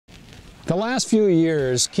The last few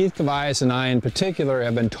years, Keith Cavias and I in particular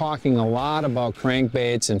have been talking a lot about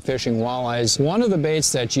crankbaits and fishing walleyes. One of the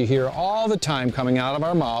baits that you hear all the time coming out of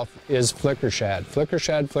our mouth is flicker shad. Flicker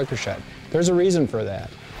shad, flicker shad. There's a reason for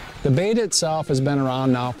that. The bait itself has been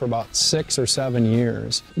around now for about 6 or 7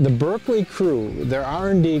 years. The Berkley crew, their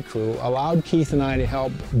R&D crew, allowed Keith and I to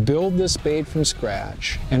help build this bait from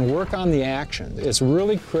scratch and work on the action. It's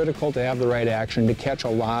really critical to have the right action to catch a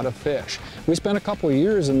lot of fish. We spent a couple of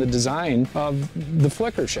years in the design of the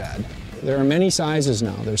flicker shad. There are many sizes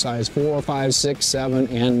now. There's size 4, 5, 6, 7,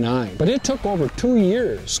 and 9. But it took over 2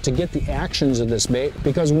 years to get the actions of this bait,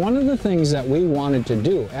 because one of the things that we wanted to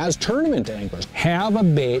do as tournament anglers, have a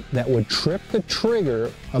bait that would trip the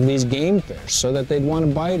trigger of these game fish so that they'd want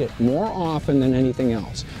to bite it more often than anything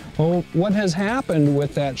else. Well, what has happened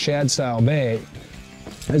with that shad style bait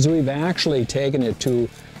is we've actually taken it to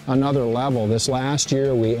another level. This last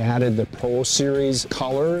year we added the Pro Series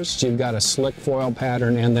colors. So you've got a slick foil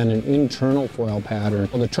pattern and then an internal foil pattern.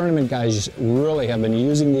 Well, the tournament guys really have been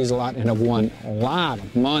using these a lot and have won a lot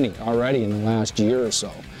of money already in the last year or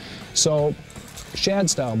so. So shad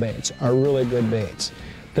style baits are really good baits.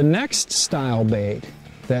 The next style bait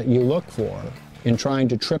that you look for in trying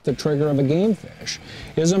to trip the trigger of a game fish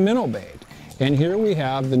is a minnow bait. And here we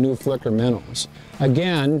have the new Flicker minnows.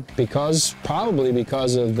 Again, probably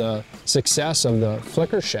because of the success of the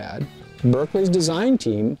Flicker shad, Berkley's design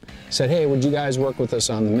team said, hey, would you guys work with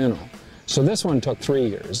us on the minnow? So this one took 3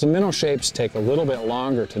 years. The minnow shapes take a little bit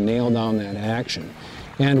longer to nail down that action.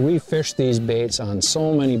 And we fished these baits on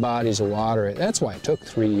so many bodies of water. That's why it took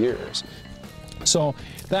 3 years. So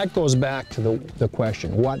that goes back to the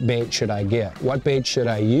question, what bait should I get? What bait should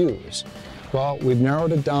I use? Well, we've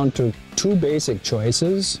narrowed it down to 2 basic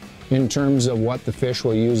choices in terms of what the fish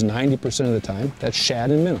will use 90% of the time. That's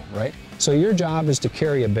shad and minnow, right? So your job is to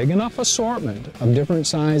carry a big enough assortment of different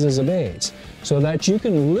sizes of baits so that you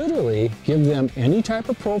can literally give them any type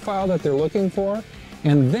of profile that they're looking for.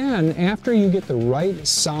 And then after you get the right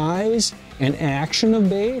size and action of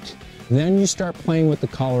bait, then you start playing with the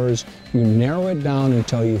colors, you narrow it down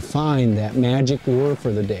until you find that magic lure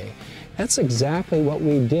for the day. That's exactly what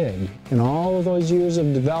we did in all of those years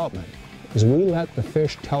of development, is we let the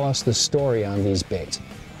fish tell us the story on these baits.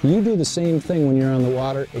 You do the same thing when you're on the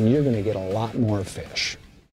water and you're going to get a lot more fish.